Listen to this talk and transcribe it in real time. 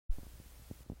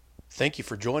Thank you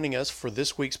for joining us for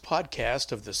this week's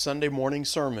podcast of the Sunday morning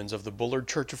sermons of the Bullard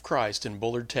Church of Christ in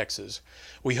Bullard, Texas.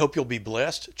 We hope you'll be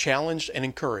blessed, challenged, and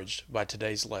encouraged by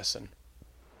today's lesson.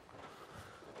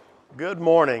 Good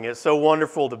morning. It's so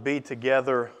wonderful to be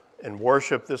together in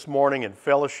worship this morning, in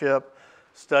fellowship,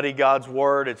 study God's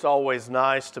Word. It's always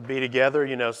nice to be together.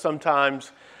 You know,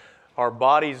 sometimes our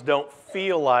bodies don't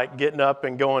feel like getting up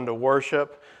and going to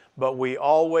worship, but we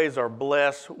always are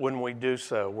blessed when we do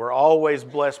so. We're always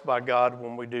blessed by God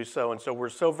when we do so. And so we're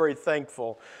so very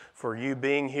thankful for you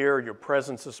being here, your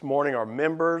presence this morning, our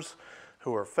members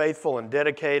who are faithful and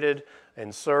dedicated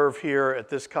and serve here at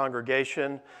this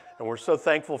congregation. And we're so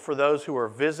thankful for those who are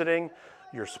visiting.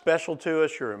 You're special to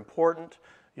us. You're important.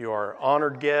 You are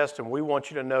honored guests, and we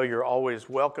want you to know you're always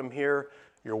welcome here.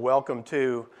 You're welcome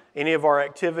to any of our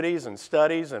activities and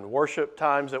studies and worship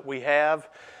times that we have,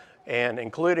 and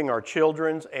including our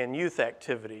children's and youth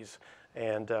activities.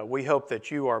 And we hope that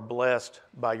you are blessed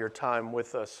by your time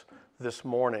with us this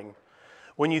morning.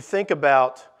 When you think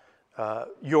about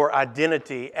your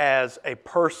identity as a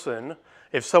person,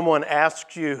 if someone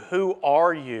asks you, "Who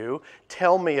are you?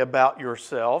 Tell me about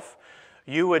yourself,"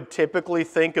 you would typically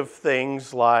think of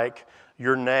things like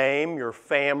your name, your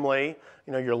family,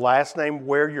 your last name,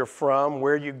 where you're from,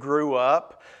 where you grew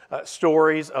up,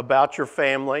 stories about your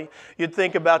family. You'd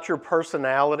think about your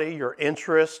personality, your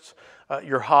interests,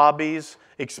 your hobbies,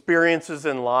 experiences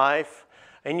in life,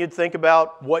 and you'd think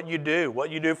about what you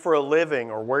do for a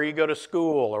living, or where you go to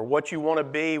school, or what you want to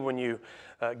be when you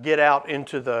get out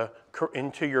into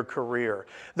your career.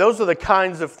 Those are the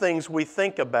kinds of things we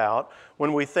think about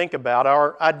when we think about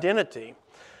our identity.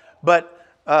 But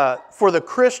for the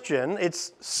Christian,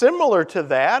 it's similar to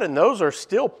that, and those are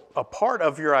still a part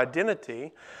of your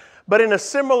identity. But in a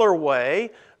similar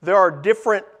way, there are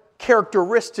different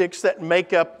characteristics that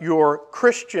make up your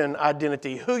Christian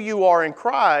identity, who you are in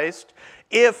Christ,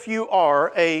 if you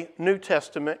are a New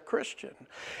Testament Christian.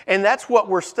 And that's what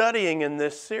we're studying in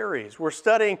this series. We're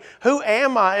studying, who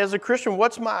am I as a Christian?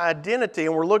 What's my identity?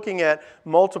 And we're looking at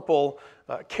multiple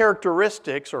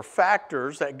characteristics or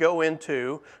factors that go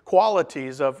into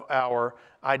qualities of our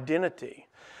identity.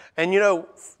 And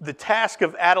the task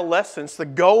of adolescence, the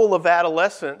goal of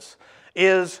adolescence,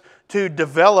 is to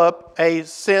develop a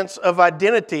sense of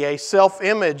identity, a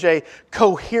self-image, a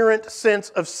coherent sense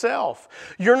of self.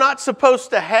 You're not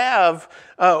supposed to have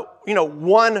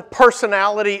one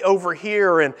personality over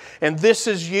here, and this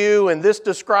is you, and this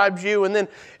describes you,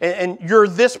 and you're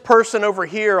this person over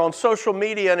here on social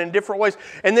media and in different ways,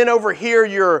 and then over here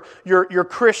you're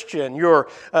Christian.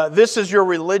 This is your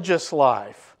religious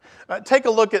life. Take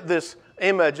a look at this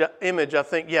image, I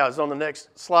think, is on the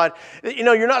next slide.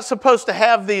 You're not supposed to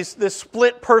have this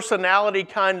split personality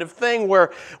kind of thing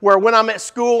where when I'm at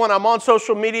school, when I'm on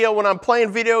social media, when I'm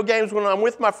playing video games, when I'm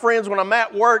with my friends, when I'm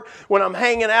at work, when I'm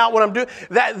hanging out, when I'm doing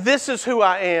that, this is who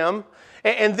I am.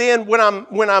 And then when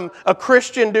I'm a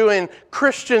Christian doing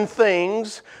Christian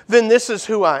things, then this is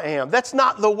who I am. That's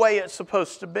not the way it's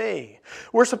supposed to be.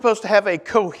 We're supposed to have a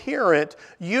coherent,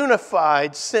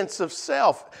 unified sense of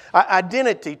self,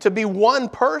 identity, to be one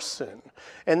person.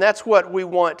 And that's what we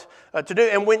want to do.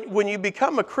 And when you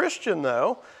become a Christian,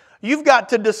 though, you've got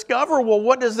to discover, well,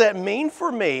 what does that mean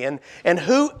for me? And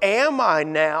who am I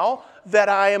now that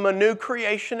I am a new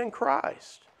creation in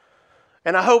Christ?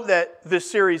 And I hope that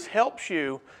this series helps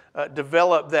you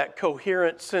develop that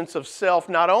coherent sense of self,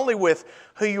 not only with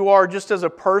who you are just as a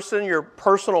person, your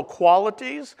personal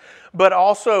qualities, but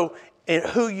also in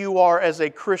who you are as a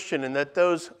Christian, and that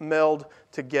those meld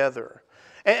together.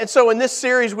 And so in this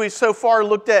series, we've so far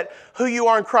looked at who you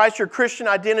are in Christ, your Christian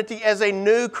identity as a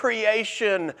new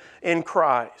creation in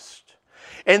Christ.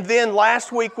 And then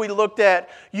last week we looked at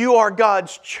you are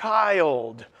God's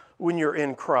child when you're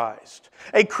in Christ.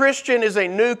 A Christian is a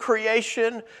new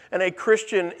creation, and a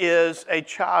Christian is a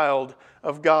child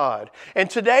of God. And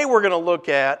today we're going to look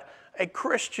at a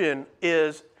Christian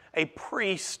is a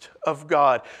priest of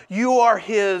God. You are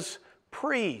His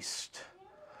priest.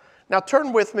 Now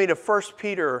turn with me to 1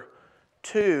 Peter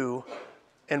 2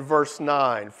 and verse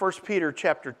 9. 1 Peter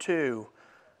chapter 2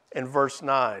 and verse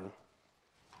 9.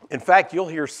 In fact, you'll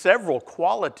hear several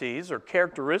qualities or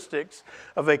characteristics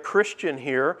of a Christian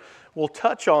here. We'll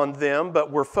touch on them, but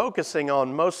we're focusing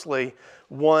on mostly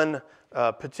one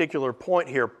particular point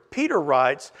here. Peter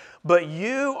writes, "But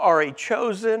you are a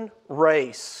chosen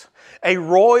race, a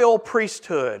royal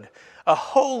priesthood, a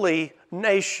holy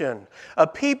nation, a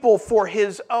people for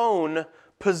His own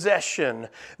possession,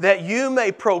 that you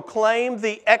may proclaim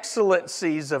the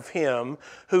excellencies of Him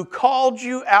who called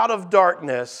you out of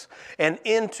darkness and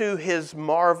into His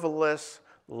marvelous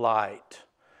light."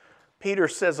 Peter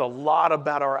says a lot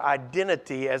about our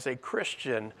identity as a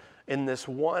Christian in this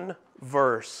one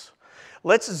verse.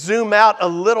 Let's zoom out a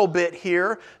little bit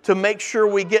here to make sure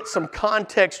we get some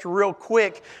context real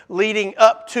quick leading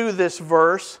up to this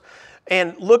verse.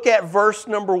 And look at verse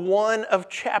number 1 of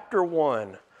chapter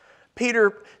 1.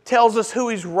 Peter tells us who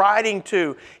he's writing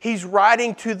to. He's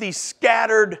writing to the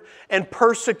scattered and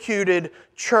persecuted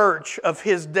church of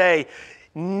his day.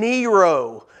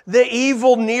 Nero, the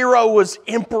evil Nero, was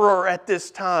emperor at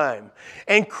this time.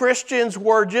 And Christians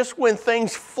were, just when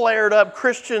things flared up,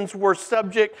 Christians were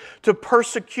subject to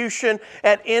persecution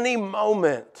at any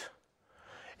moment.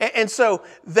 And so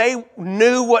they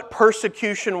knew what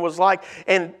persecution was like.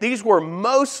 And these were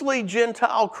mostly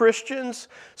Gentile Christians,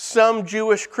 some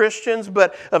Jewish Christians,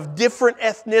 but of different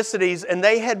ethnicities. And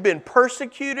they had been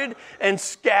persecuted and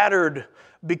scattered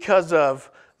because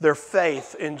of their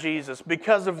faith in Jesus,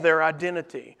 because of their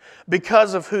identity,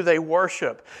 because of who they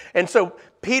worship. And so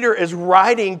Peter is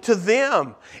writing to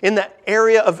them in the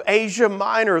area of Asia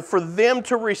Minor for them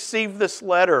to receive this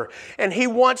letter. And he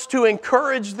wants to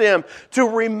encourage them to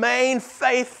remain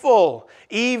faithful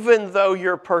even though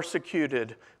you're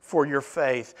persecuted for your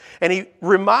faith. And he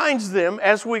reminds them,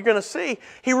 as we're going to see,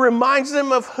 he reminds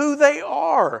them of who they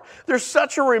are. There's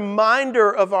such a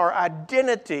reminder of our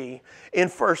identity in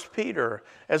 1 Peter,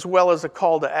 as well as a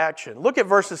call to action. Look at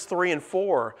verses 3 and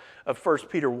 4 of 1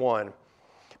 Peter 1.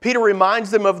 Peter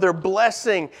reminds them of their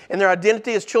blessing and their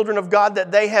identity as children of God,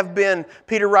 that they have been,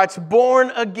 Peter writes,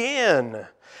 born again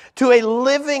to a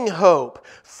living hope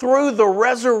through the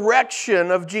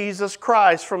resurrection of Jesus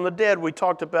Christ from the dead. We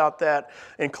talked about that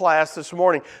in class this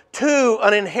morning. To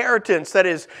an inheritance that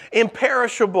is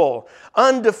imperishable,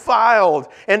 undefiled,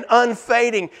 and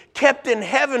unfading, kept in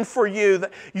heaven for you.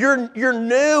 You're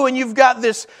new, and you've got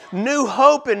this new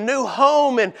hope and new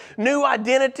home and new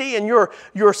identity, and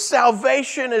your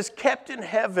salvation is kept in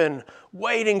heaven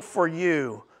waiting for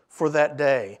you for that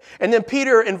day. And then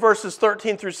Peter in verses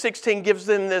 13 through 16 gives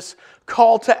them this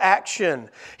call to action.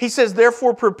 He says,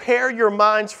 therefore prepare your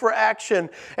minds for action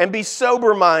and be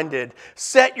sober-minded.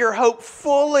 Set your hope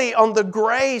fully on the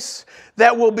grace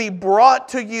that will be brought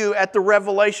to you at the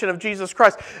revelation of Jesus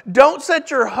Christ. Don't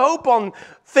set your hope on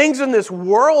things in this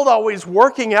world always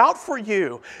working out for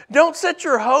you. Don't set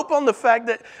your hope on the fact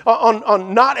that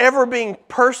on not ever being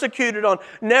persecuted, on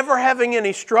never having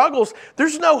any struggles.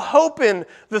 There's no hope in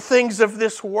the things of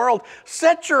this world.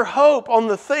 Set your hope on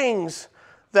the things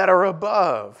that are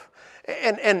above.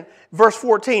 And verse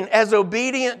 14, as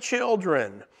obedient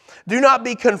children, do not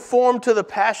be conformed to the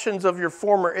passions of your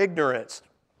former ignorance.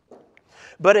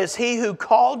 But as He who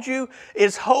called you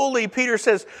is holy, Peter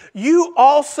says, you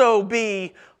also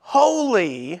be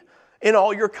holy in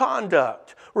all your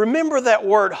conduct. Remember that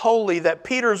word holy, that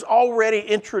Peter's already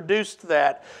introduced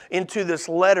that into this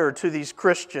letter to these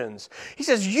Christians. He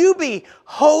says, you be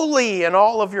holy in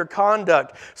all of your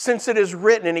conduct, since it is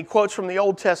written, and he quotes from the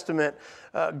Old Testament,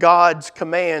 God's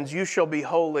commands, you shall be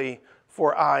holy,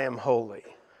 for I am holy.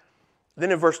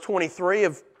 Then in verse 23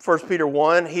 of 1 Peter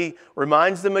 1, he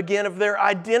reminds them again of their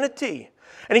identity.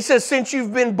 And he says, since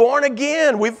you've been born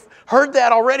again, we've heard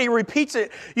that already, he repeats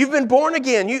it. You've been born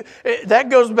again. That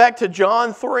goes back to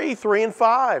John 3 and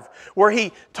 5,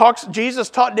 where Jesus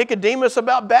taught Nicodemus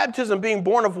about baptism, being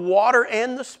born of water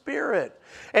and the Spirit.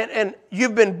 And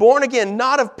you've been born again,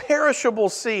 not of perishable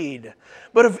seed,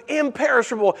 but of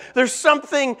imperishable. There's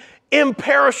something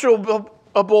imperishable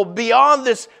beyond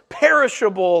this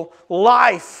perishable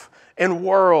life and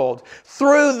world,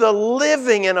 through the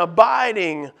living and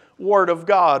abiding Word of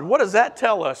God. What does that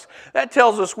tell us? That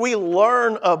tells us we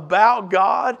learn about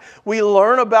God, we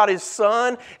learn about His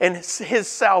Son and His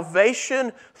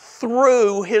salvation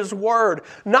through His Word.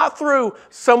 Not through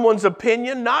someone's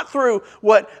opinion, not through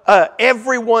what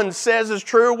everyone says is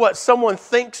true, what someone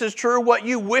thinks is true, what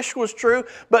you wish was true,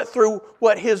 but through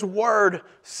what His Word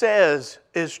says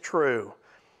is true.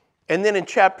 And then in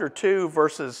chapter 2,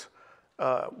 verses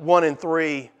 1 and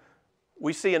 3,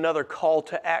 we see another call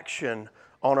to action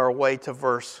on our way to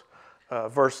verse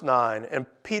 9. And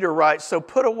Peter writes, so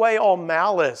put away all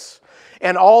malice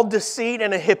and all deceit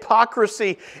and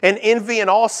hypocrisy and envy and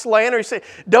all slander. He said,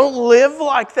 don't live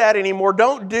like that anymore.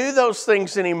 Don't do those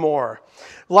things anymore.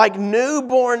 Like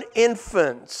newborn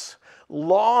infants,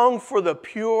 long for the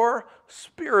pure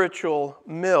spiritual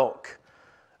milk,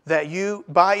 that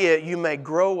by it you may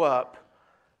grow up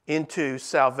into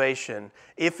salvation,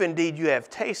 if indeed you have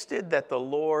tasted that the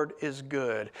Lord is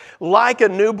good. Like a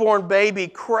newborn baby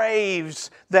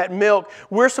craves that milk,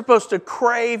 we're supposed to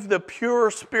crave the pure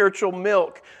spiritual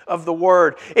milk of the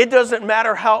Word. It doesn't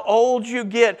matter how old you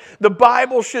get. The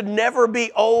Bible should never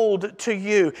be old to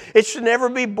you. It should never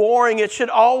be boring. It should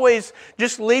always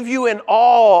just leave you in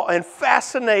awe and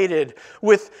fascinated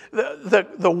with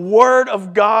the Word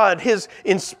of God, His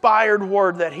inspired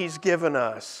Word that He's given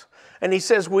us. And he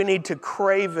says we need to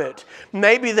crave it.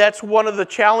 Maybe that's one of the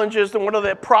challenges and one of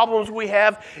the problems we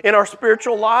have in our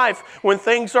spiritual life when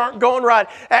things aren't going right.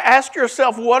 Ask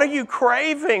yourself, what are you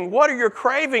craving? What are your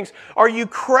cravings? Are you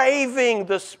craving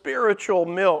the spiritual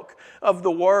milk of the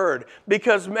Word?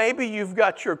 Because maybe you've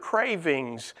got your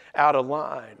cravings out of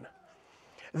line.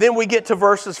 Then we get to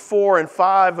verses 4 and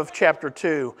 5 of chapter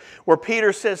 2, where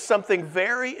Peter says something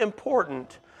very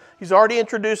important. He's already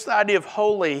introduced the idea of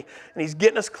holy, and he's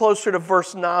getting us closer to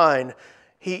verse 9.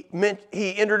 He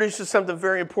introduces something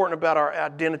very important about our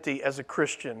identity as a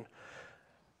Christian.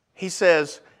 He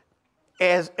says,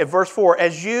 at verse 4,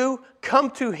 as you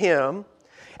come to Him,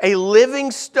 a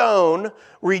living stone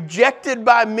rejected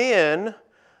by men,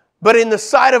 but in the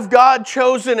sight of God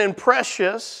chosen and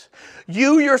precious,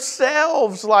 you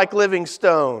yourselves, like living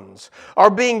stones,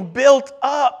 are being built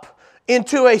up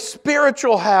into a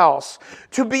spiritual house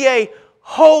to be a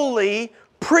holy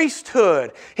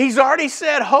priesthood. He's already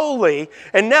said holy,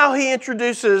 and now he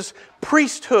introduces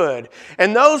priesthood.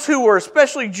 And those who were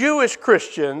especially Jewish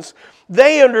Christians,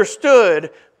 they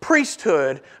understood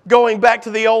priesthood going back to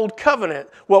the Old Covenant,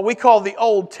 what we call the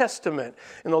Old Testament,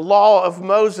 in the law of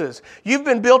Moses. You've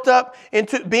been built up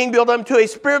into being built up into a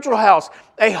spiritual house,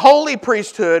 a holy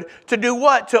priesthood, to do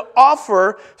what? To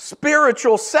offer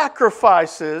spiritual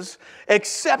sacrifices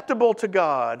acceptable to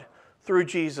God through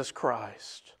Jesus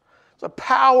Christ. It's a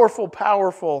powerful,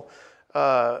 powerful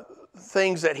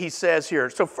things that he says here.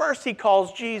 So first he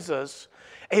calls Jesus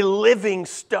a living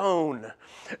stone.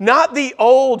 Not the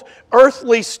old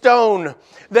earthly stone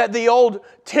that the old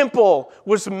temple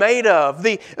was made of.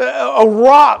 A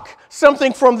rock,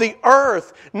 something from the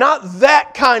earth. Not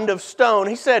that kind of stone.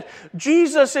 He said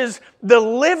Jesus is the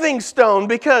living stone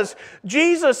because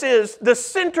Jesus is the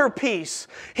centerpiece.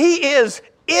 He is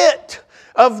it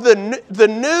of the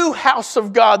new house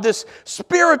of God, this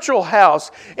spiritual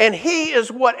house. And He is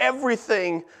what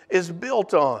everything is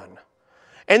built on.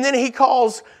 And then he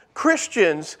calls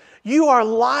Christians, you are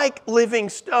like living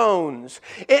stones.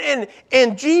 And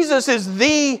Jesus is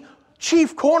the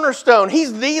chief cornerstone.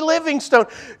 He's the living stone.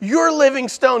 You're living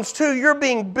stones too. You're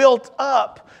being built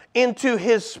up into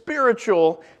His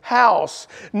spiritual house.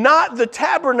 Not the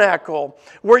tabernacle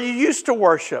where you used to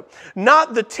worship.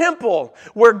 Not the temple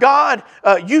where God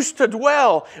used to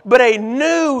dwell. But a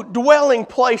new dwelling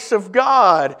place of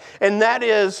God. And that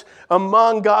is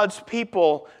among God's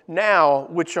people now,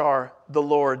 which are the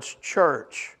Lord's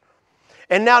church.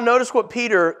 And now notice what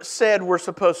Peter said we're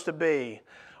supposed to be.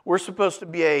 We're supposed to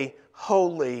be a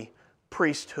holy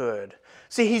priesthood.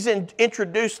 See, he's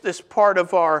introduced this part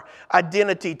of our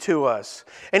identity to us.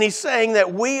 And he's saying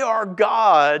that we are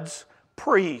God's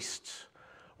priests.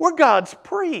 We're God's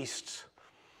priests.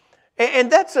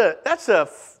 And that's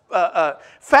a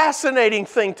fascinating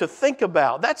thing to think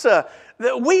about.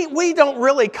 We don't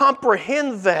really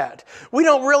comprehend that. We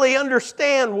don't really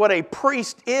understand what a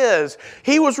priest is.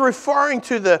 He was referring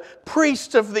to the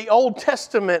priests of the Old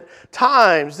Testament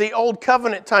times, the Old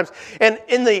Covenant times. And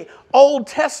in the Old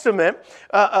Testament,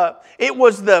 it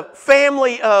was the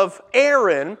family of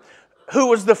Aaron who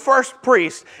was the first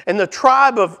priest, and the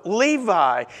tribe of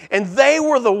Levi. And they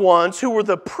were the ones who were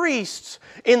the priests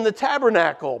in the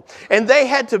tabernacle. And they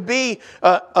had to be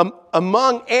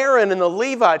among Aaron and the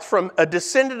Levites, from a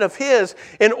descendant of his,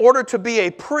 in order to be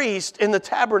a priest in the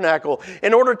tabernacle,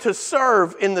 in order to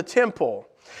serve in the temple.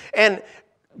 And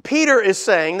Peter is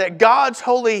saying that God's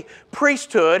holy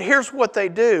priesthood, here's what they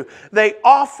do. They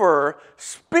offer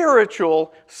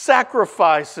spiritual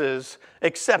sacrifices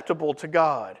acceptable to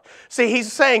God. See,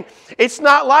 he's saying it's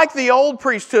not like the old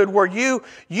priesthood where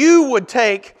you would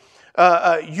take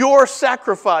your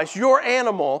sacrifice, your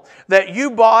animal that you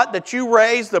bought, that you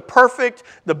raised, the perfect,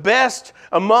 the best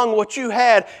among what you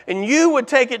had, and you would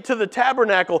take it to the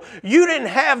tabernacle. You didn't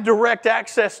have direct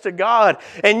access to God,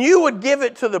 and you would give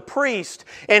it to the priest,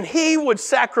 and he would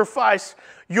sacrifice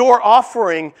your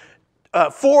offering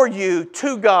for you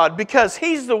to God, because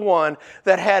He's the one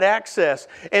that had access.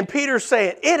 And Peter's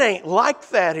saying, it ain't like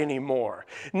that anymore.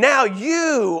 Now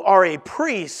you are a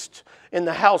priest in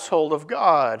the household of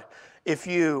God if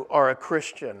you are a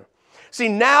Christian. See,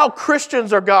 now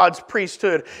Christians are God's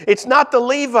priesthood. It's not the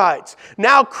Levites.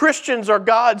 Now Christians are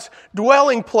God's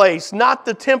dwelling place, not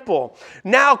the temple.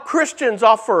 Now Christians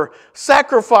offer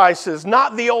sacrifices,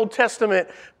 not the Old Testament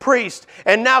priest.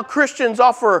 And now Christians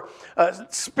offer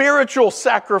spiritual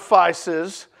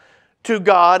sacrifices to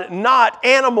God, not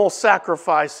animal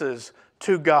sacrifices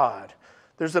to God.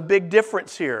 There's a big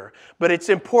difference here, but it's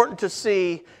important to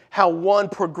see how one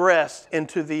progressed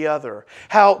into the other.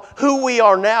 How who we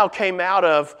are now came out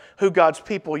of who God's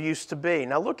people used to be.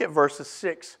 Now look at verses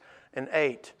 6 and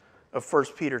 8 of 1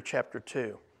 Peter chapter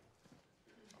 2.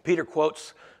 Peter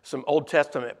quotes some Old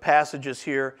Testament passages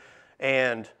here,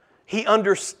 and he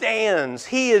understands,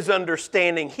 he is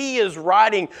understanding, he is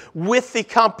writing with the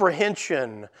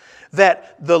comprehension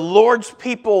that the Lord's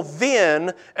people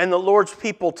then and the Lord's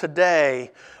people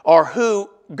today are who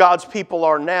God's people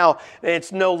are now, and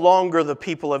it's no longer the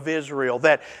people of Israel.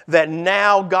 That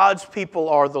now God's people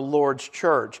are the Lord's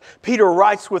church. Peter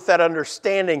writes with that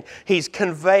understanding. He's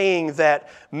conveying that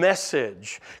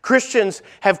message. Christians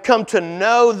have come to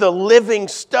know the living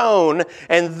stone,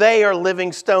 and they are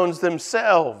living stones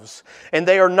themselves. And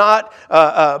they are not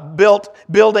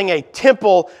building a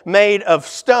temple made of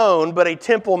stone, but a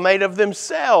temple made of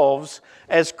themselves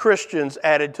as Christians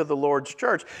added to the Lord's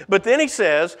church. But then he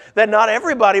says that not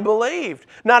everybody believed.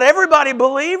 Not everybody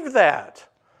believed that.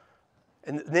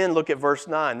 And then look at verse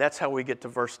 9. That's how we get to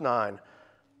verse 9.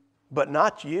 But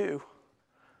not you.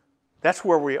 That's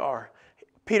where we are.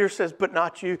 Peter says, but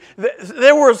not you.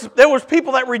 There was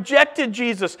people that rejected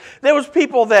Jesus. There was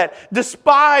people that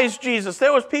despised Jesus.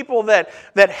 There was people that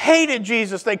hated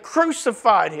Jesus. They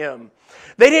crucified Him.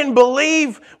 They didn't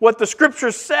believe what the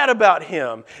Scriptures said about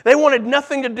Him. They wanted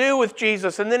nothing to do with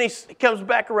Jesus. And then he comes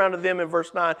back around to them in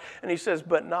verse 9 and he says,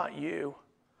 but not you.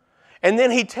 And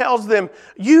then he tells them,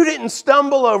 you didn't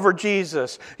stumble over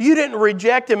Jesus. You didn't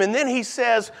reject Him. And then he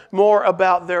says more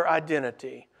about their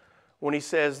identity when he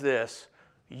says this,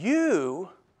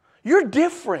 you're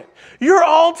different. You're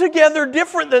altogether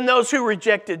different than those who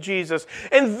rejected Jesus.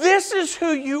 And this is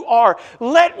who you are.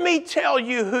 Let me tell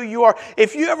you who you are.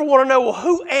 If you ever want to know, well,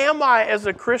 who am I as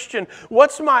a Christian?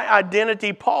 What's my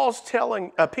identity?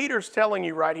 Peter's telling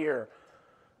you right here,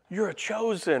 you're a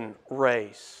chosen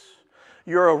race.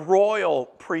 You're a royal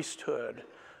priesthood.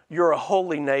 You're a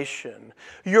holy nation.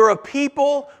 You're a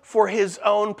people for His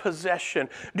own possession.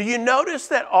 Do you notice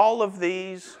that all of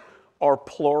these are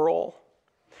plural?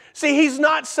 See, he's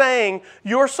not saying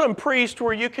you're some priest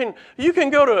where you can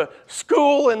go to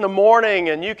school in the morning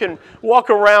and you can walk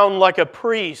around like a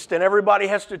priest and everybody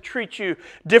has to treat you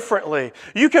differently.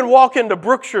 You can walk into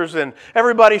Brookshire's and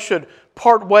everybody should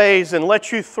part ways and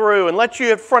let you through and let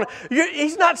you in front.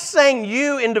 He's not saying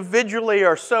you individually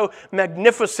are so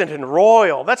magnificent and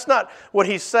royal. That's not what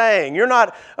he's saying. You're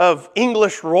not of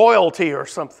English royalty or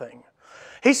something.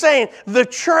 He's saying, the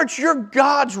church, you're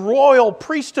God's royal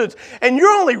priesthoods. And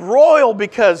you're only royal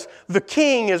because the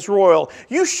king is royal.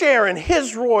 You share in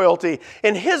His royalty,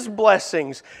 in His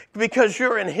blessings, because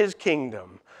you're in His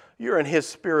kingdom. You're in His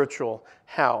spiritual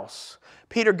house.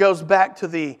 Peter goes back to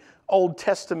the Old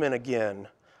Testament again.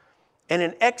 And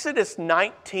in Exodus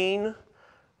 19,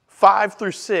 5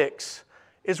 through 6,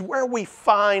 is where we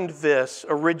find this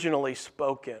originally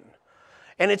spoken.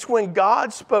 And it's when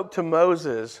God spoke to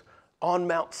Moses on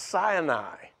Mount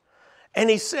Sinai. And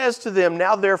He says to them,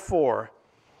 now therefore,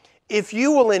 if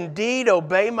you will indeed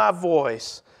obey my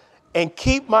voice and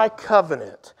keep my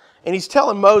covenant. And He's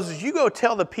telling Moses, you go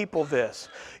tell the people this.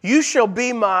 You shall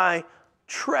be my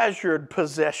treasured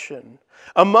possession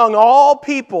among all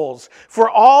peoples, for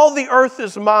all the earth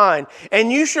is mine.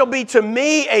 And you shall be to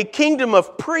me a kingdom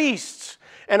of priests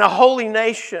and a holy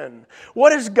nation.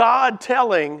 What is God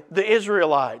telling the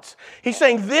Israelites? He's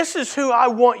saying, this is who I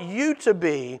want you to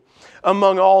be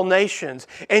among all nations.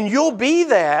 And you'll be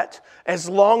that as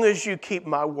long as you keep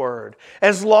my word,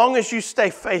 as long as you stay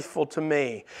faithful to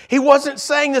me. He wasn't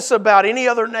saying this about any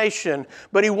other nation,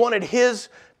 but He wanted His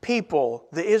people,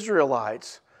 the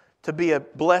Israelites, to be a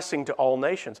blessing to all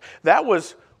nations. That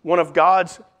was one of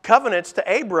God's covenants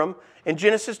to Abram in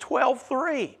Genesis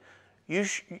 12:3.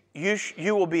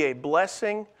 You will be a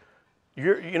blessing.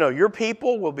 Your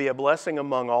people will be a blessing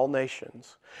among all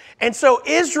nations. And so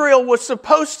Israel was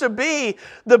supposed to be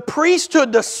the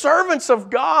priesthood, the servants of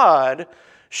God,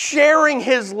 sharing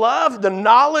His love, the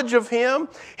knowledge of Him,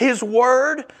 His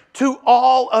word to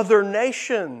all other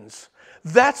nations.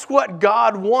 That's what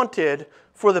God wanted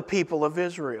for the people of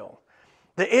Israel.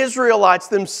 The Israelites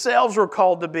themselves were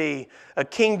called to be a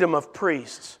kingdom of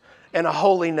priests and a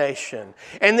holy nation.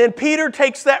 And then Peter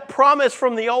takes that promise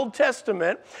from the Old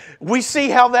Testament. We see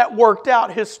how that worked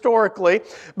out historically.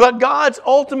 But God's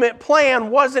ultimate plan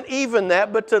wasn't even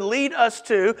that, but to lead us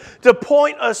to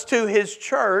point us to His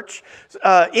church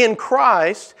in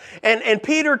Christ. And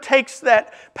Peter takes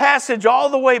that passage all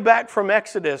the way back from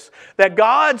Exodus that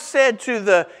God said to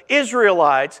the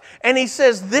Israelites, and He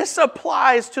says this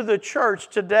applies to the church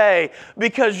today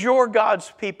because you're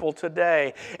God's people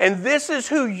today. And this is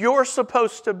who you're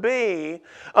supposed to be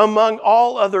among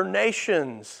all other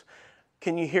nations.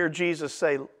 Can you hear Jesus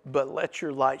say, but let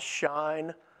your light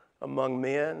shine among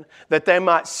men, that they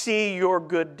might see your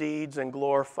good deeds and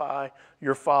glorify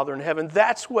your Father in heaven?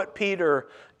 That's what Peter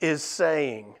is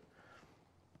saying.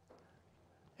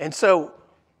 And so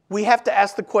we have to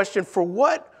ask the question, for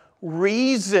what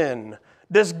reason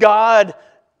does God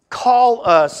call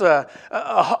us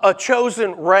a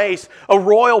chosen race, a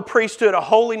royal priesthood, a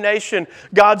holy nation,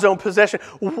 God's own possession?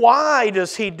 Why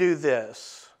does He do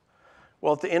this?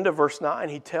 Well, at the end of verse 9,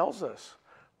 He tells us.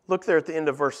 Look there at the end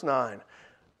of verse 9.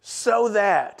 So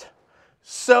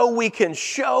we can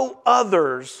show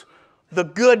others the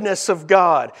goodness of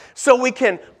God, so we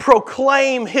can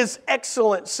proclaim His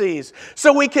excellencies,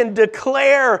 so we can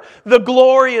declare the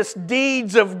glorious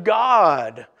deeds of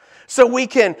God, so we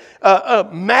can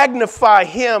magnify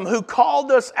Him who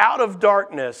called us out of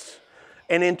darkness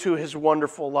and into His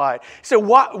wonderful light. So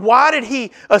why did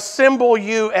He assemble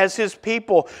you as His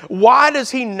people? Why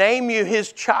does He name you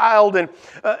His child and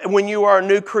when you are a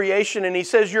new creation? And He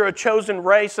says you're a chosen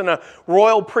race and a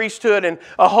royal priesthood and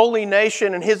a holy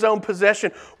nation and His own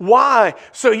possession. Why?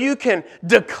 So you can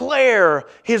declare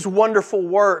His wonderful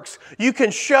works. You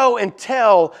can show and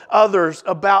tell others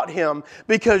about Him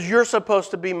because you're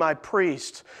supposed to be my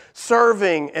priest,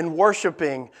 serving and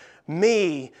worshiping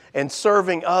me and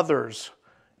serving others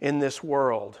in this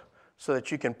world so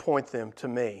that you can point them to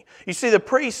me. You see, the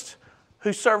priests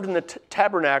who served in the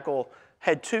tabernacle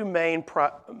had two main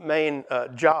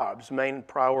jobs, main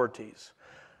priorities.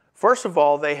 First of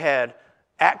all, they had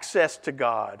access to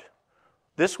God.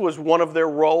 This was one of their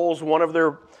roles, one of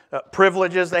their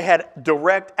privileges. They had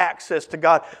direct access to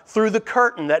God through the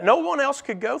curtain that no one else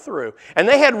could go through. And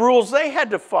they had rules they had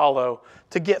to follow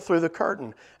to get through the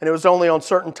curtain. And it was only on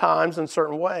certain times and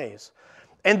certain ways.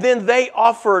 And then they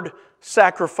offered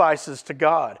sacrifices to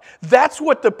God. That's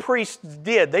what the priests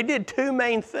did. They did two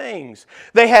main things.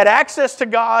 They had access to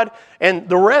God, and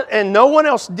no one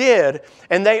else did,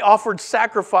 and they offered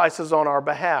sacrifices on our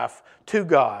behalf to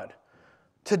God.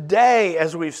 Today,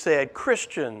 as we've said,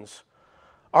 Christians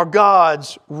are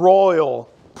God's royal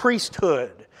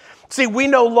priesthood. See, we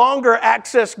no longer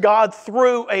access God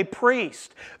through a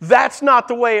priest. That's not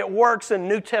the way it works in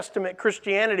New Testament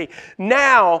Christianity.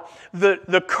 Now,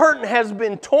 the curtain has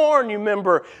been torn, you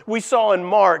remember, we saw in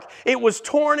Mark. It was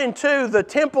torn in two. The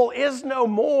temple is no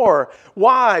more.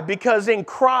 Why? Because in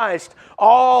Christ,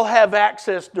 all have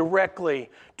access directly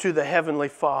to the Heavenly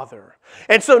Father.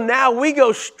 And so now we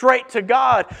go straight to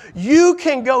God. You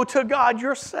can go to God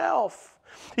yourself.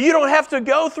 You don't have to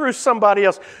go through somebody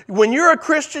else. When you're a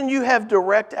Christian, you have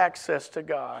direct access to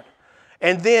God.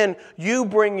 And then you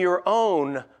bring your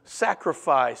own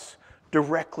sacrifice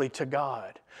directly to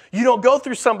God. You don't go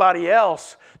through somebody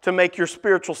else to make your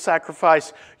spiritual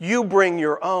sacrifice. You bring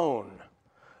your own.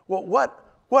 Well,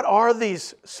 what are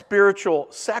these spiritual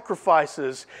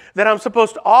sacrifices that I'm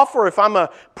supposed to offer if I'm a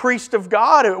priest of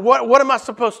God? What am I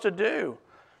supposed to do?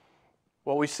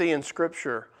 Well, we see in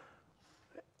Scripture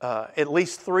at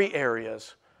least three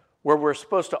areas where we're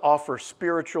supposed to offer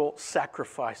spiritual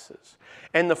sacrifices.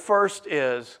 And the first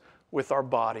is with our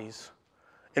bodies.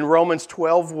 In Romans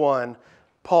 12:1,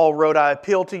 Paul wrote, I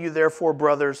appeal to you therefore,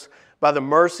 brothers, by the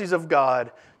mercies of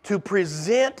God, to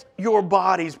present your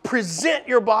bodies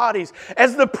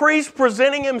as the priest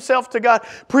presenting himself to God.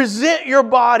 Present your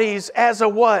bodies as a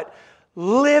what?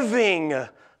 Living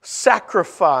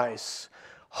sacrifice.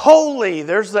 Holy,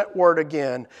 there's that word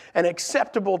again, and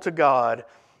acceptable to God,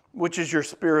 which is your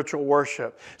spiritual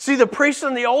worship. See, the priests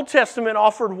in the Old Testament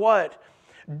offered what?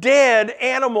 Dead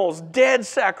animals, dead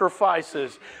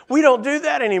sacrifices. We don't do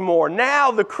that anymore.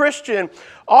 Now the Christian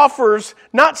offers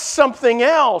not something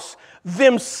else,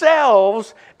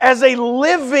 themselves as a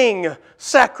living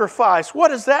sacrifice. What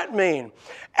does that mean?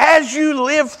 As you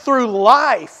live through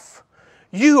life,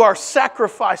 you are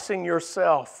sacrificing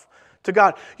yourself to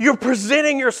God. You're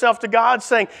presenting yourself to God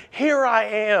saying, here I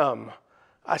am.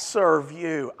 I serve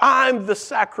you. I'm the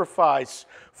sacrifice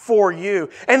for you.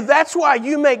 And that's why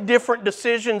you make different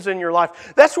decisions in your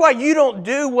life. That's why you don't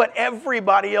do what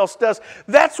everybody else does.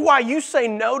 That's why you say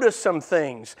no to some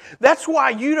things. That's why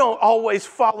you don't always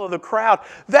follow the crowd.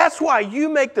 That's why you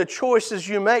make the choices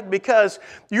you make, because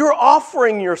you're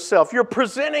offering yourself, you're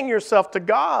presenting yourself to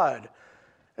God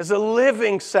as a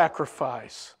living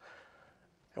sacrifice.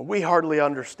 And we hardly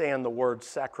understand the word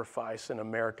sacrifice in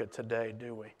America today,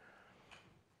 do we?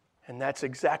 And that's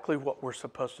exactly what we're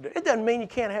supposed to do. It doesn't mean you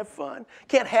can't have fun,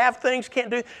 can't have things, can't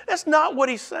do. That's not what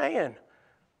he's saying.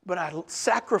 But I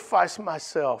sacrifice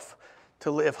myself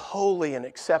to live holy and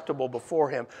acceptable before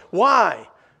him. Why?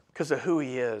 Because of who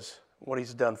he is, what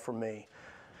he's done for me.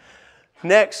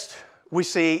 Next, we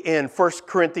see in 1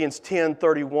 Corinthians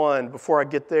 10:31, before I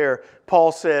get there,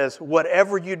 Paul says,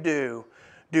 whatever you do,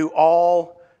 do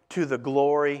all to the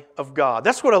glory of God.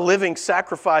 That's what a living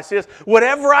sacrifice is.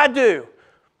 Whatever I do.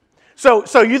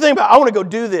 So you think about, I want to go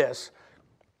do this.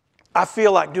 I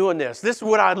feel like doing this. This is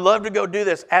what I'd love to go do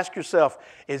this. Ask yourself,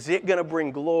 is it going to bring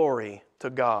glory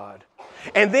to God?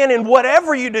 And then in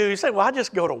whatever you do, you say, well, I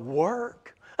just go to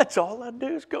work. That's all I do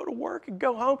is go to work and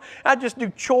go home. I just do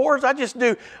chores. I just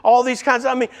do all these kinds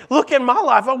of, look in my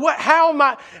life. How am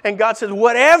I? And God says,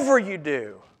 whatever you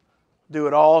do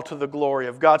it all to the glory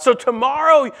of God. So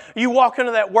tomorrow you walk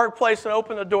into that workplace and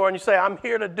open the door and you say, I'm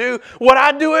here to do what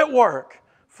I do at work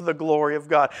for the glory of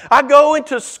God. I go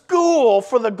into school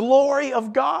for the glory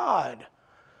of God.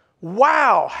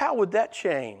 Wow, how would that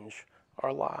change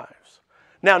our lives?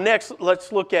 Now next,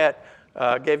 let's look at,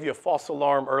 I gave you a false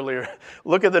alarm earlier.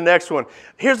 Look at the next one.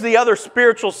 Here's the other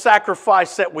spiritual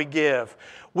sacrifice that we give.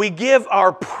 We give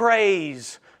our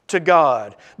praise to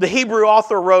God. The Hebrew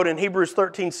author wrote in Hebrews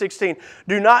 13:16,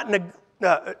 do not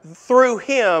through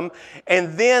him,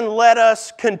 and then let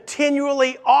us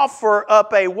continually offer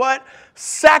up a what?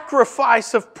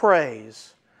 Sacrifice of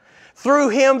praise. Through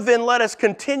him, then let us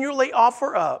continually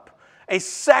offer up a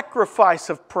sacrifice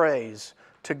of praise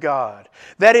to God.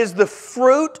 That is the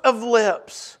fruit of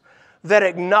lips that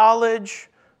acknowledge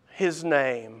his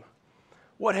name.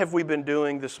 What have we been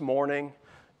doing this morning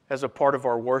as a part of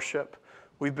our worship?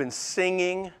 We've been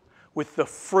singing with the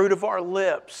fruit of our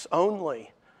lips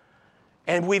only.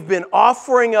 And we've been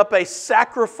offering up a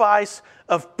sacrifice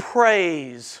of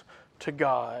praise to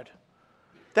God.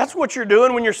 That's what you're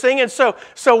doing when you're singing. So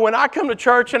when I come to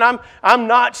church and I'm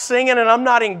not singing and I'm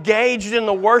not engaged in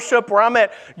the worship, or I'm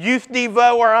at Youth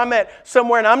Devo, or I'm at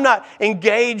somewhere and I'm not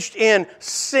engaged in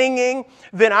singing,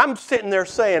 then I'm sitting there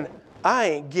saying, I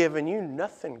ain't giving you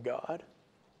nothing, God.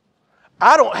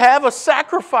 I don't have a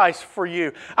sacrifice for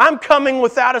you. I'm coming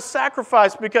without a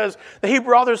sacrifice, because the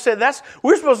Hebrew author said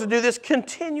we're supposed to do this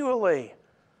continually.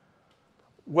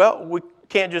 Well, we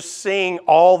can't just sing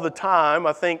all the time.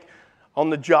 I think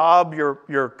on the job,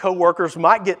 your coworkers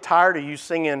might get tired of you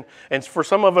singing, and for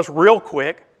some of us real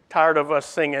quick, tired of us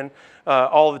singing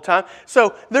all the time.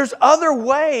 So there's other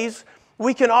ways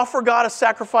we can offer God a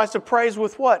sacrifice of praise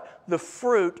with what? The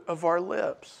fruit of our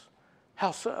lips. How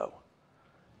so?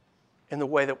 In the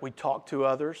way that we talk to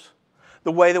others,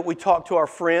 the way that we talk to our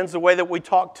friends, the way that we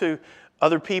talk to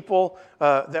other people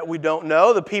that we don't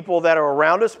know, the people that are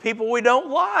around us, people we don't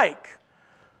like.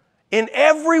 In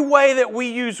every way that we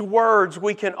use words,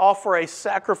 we can offer a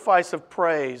sacrifice of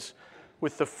praise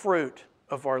with the fruit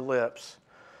of our lips.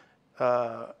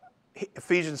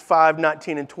 Ephesians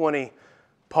 5:19 and 20,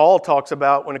 Paul talks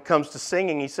about when it comes to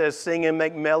singing, he says, sing and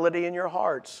make melody in your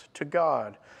hearts to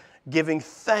God, giving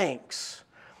thanks.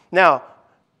 Now,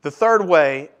 the third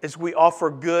way is we offer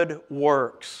good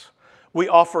works. We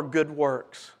offer good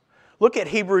works. Look at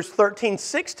Hebrews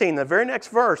 13:16, the very next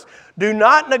verse. Do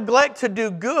not neglect to do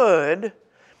good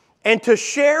and to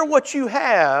share what you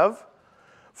have,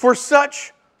 for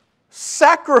such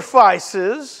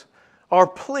sacrifices are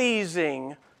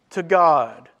pleasing to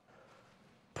God.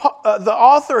 The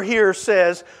author here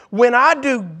says, when I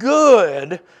do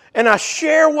good and I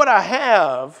share what I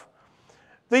have,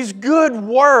 these good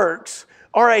works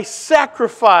are a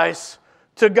sacrifice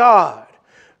to God.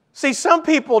 See, some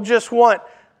people just want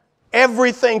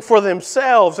everything for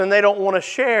themselves and they don't want to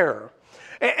share.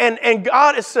 And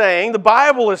God is saying, the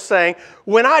Bible is saying,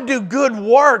 when I do good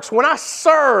works, when I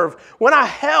serve, when I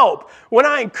help, when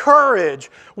I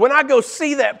encourage, when I go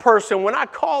see that person, when I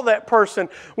call that person,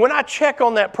 when I check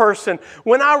on that person,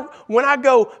 when I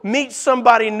go meet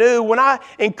somebody new, when I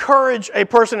encourage a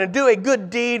person and do a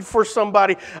good deed for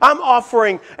somebody, I'm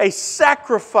offering a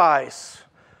sacrifice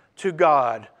to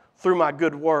God through my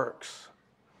good works.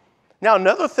 Now,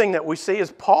 another thing that we see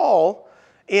is Paul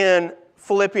in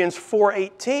Philippians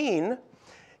 4:18,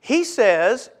 He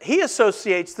says, he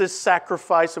associates this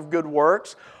sacrifice of good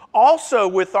works also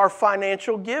with our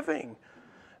financial giving.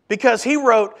 Because he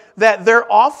wrote that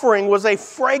their offering was a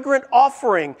fragrant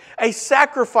offering, a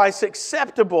sacrifice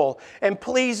acceptable and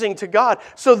pleasing to God.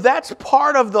 So that's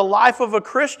part of the life of a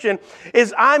Christian,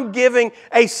 is I'm giving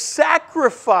a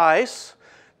sacrifice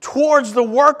towards the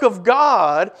work of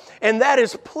God, and that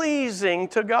is pleasing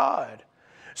to God.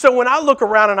 So when I look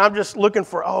around and I'm just looking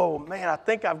for, oh man, I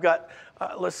think I've got,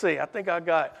 I think I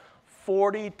got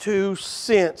 42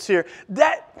 cents here.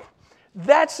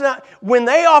 That's not, when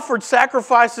they offered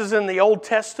sacrifices in the Old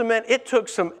Testament, it took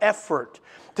some effort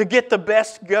to get the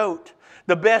best goat,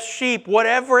 the best sheep,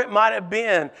 whatever it might have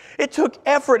been. It took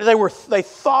effort. They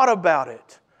thought about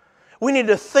it. We need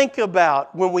to think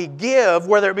about when we give,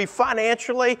 whether it be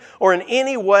financially or in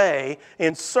any way,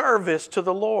 in service to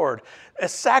the Lord. A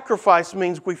sacrifice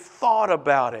means we've thought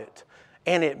about it.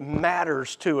 And it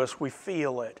matters to us. We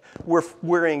feel it.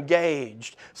 We're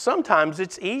engaged. Sometimes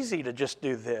it's easy to just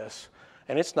do this,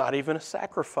 and it's not even a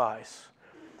sacrifice.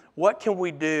 What can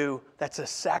we do that's a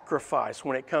sacrifice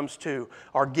when it comes to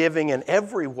our giving in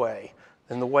every way,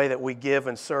 in the way that we give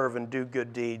and serve and do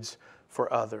good deeds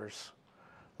for others?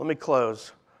 Let me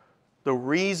close. The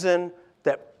reason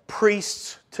that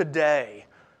priests today,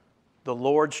 the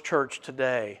Lord's church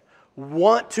today,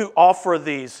 want to offer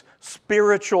these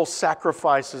spiritual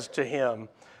sacrifices to Him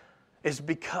is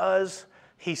because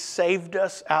He saved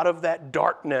us out of that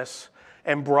darkness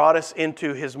and brought us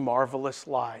into His marvelous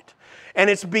light. And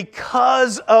it's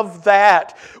because of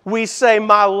that we say,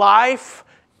 my life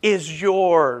is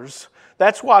yours.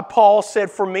 That's why Paul said,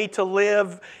 for me to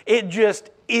live, it just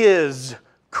is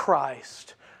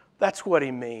Christ. That's what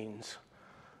he means.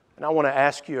 And I want to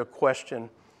ask you a question.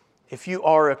 If you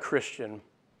are a Christian,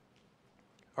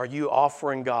 are you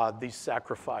offering God these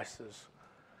sacrifices?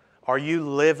 Are you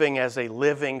living as a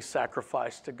living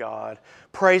sacrifice to God?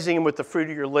 Praising Him with the fruit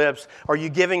of your lips? Are you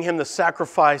giving Him the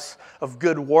sacrifice of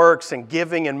good works and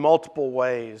giving in multiple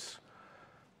ways?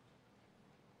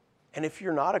 And if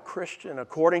you're not a Christian,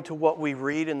 according to what we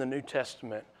read in the New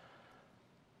Testament,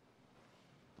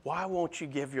 why won't you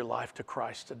give your life to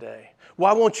Christ today?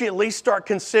 Why won't you at least start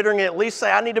considering it? At least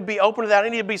say, I need to be open to that. I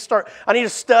need to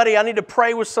study. I need to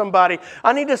pray with somebody.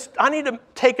 I need to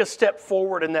take a step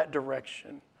forward in that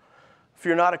direction. If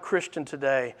you're not a Christian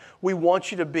today, we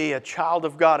want you to be a child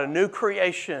of God, a new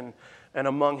creation, and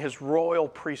among His royal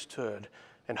priesthood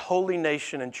and holy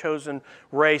nation and chosen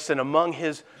race, and among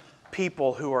His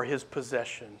people who are His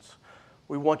possessions.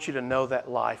 We want you to know that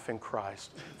life in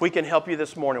Christ. If we can help you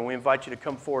this morning, we invite you to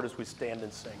come forward as we stand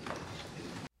and sing.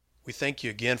 We thank you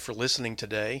again for listening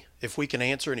today. If we can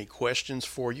answer any questions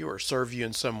for you or serve you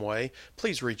in some way,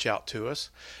 please reach out to us.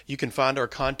 You can find our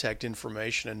contact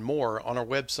information and more on our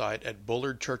website at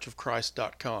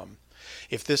bullardchurchofchrist.com.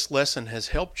 If this lesson has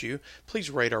helped you,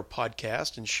 please rate our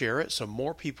podcast and share it so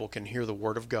more people can hear the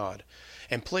Word of God.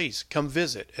 And please come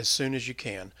visit as soon as you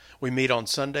can. We meet on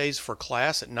Sundays for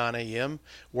class at 9 a.m.,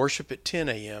 worship at 10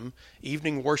 a.m.,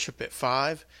 evening worship at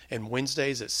 5, and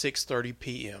Wednesdays at 6:30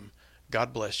 p.m.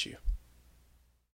 God bless you.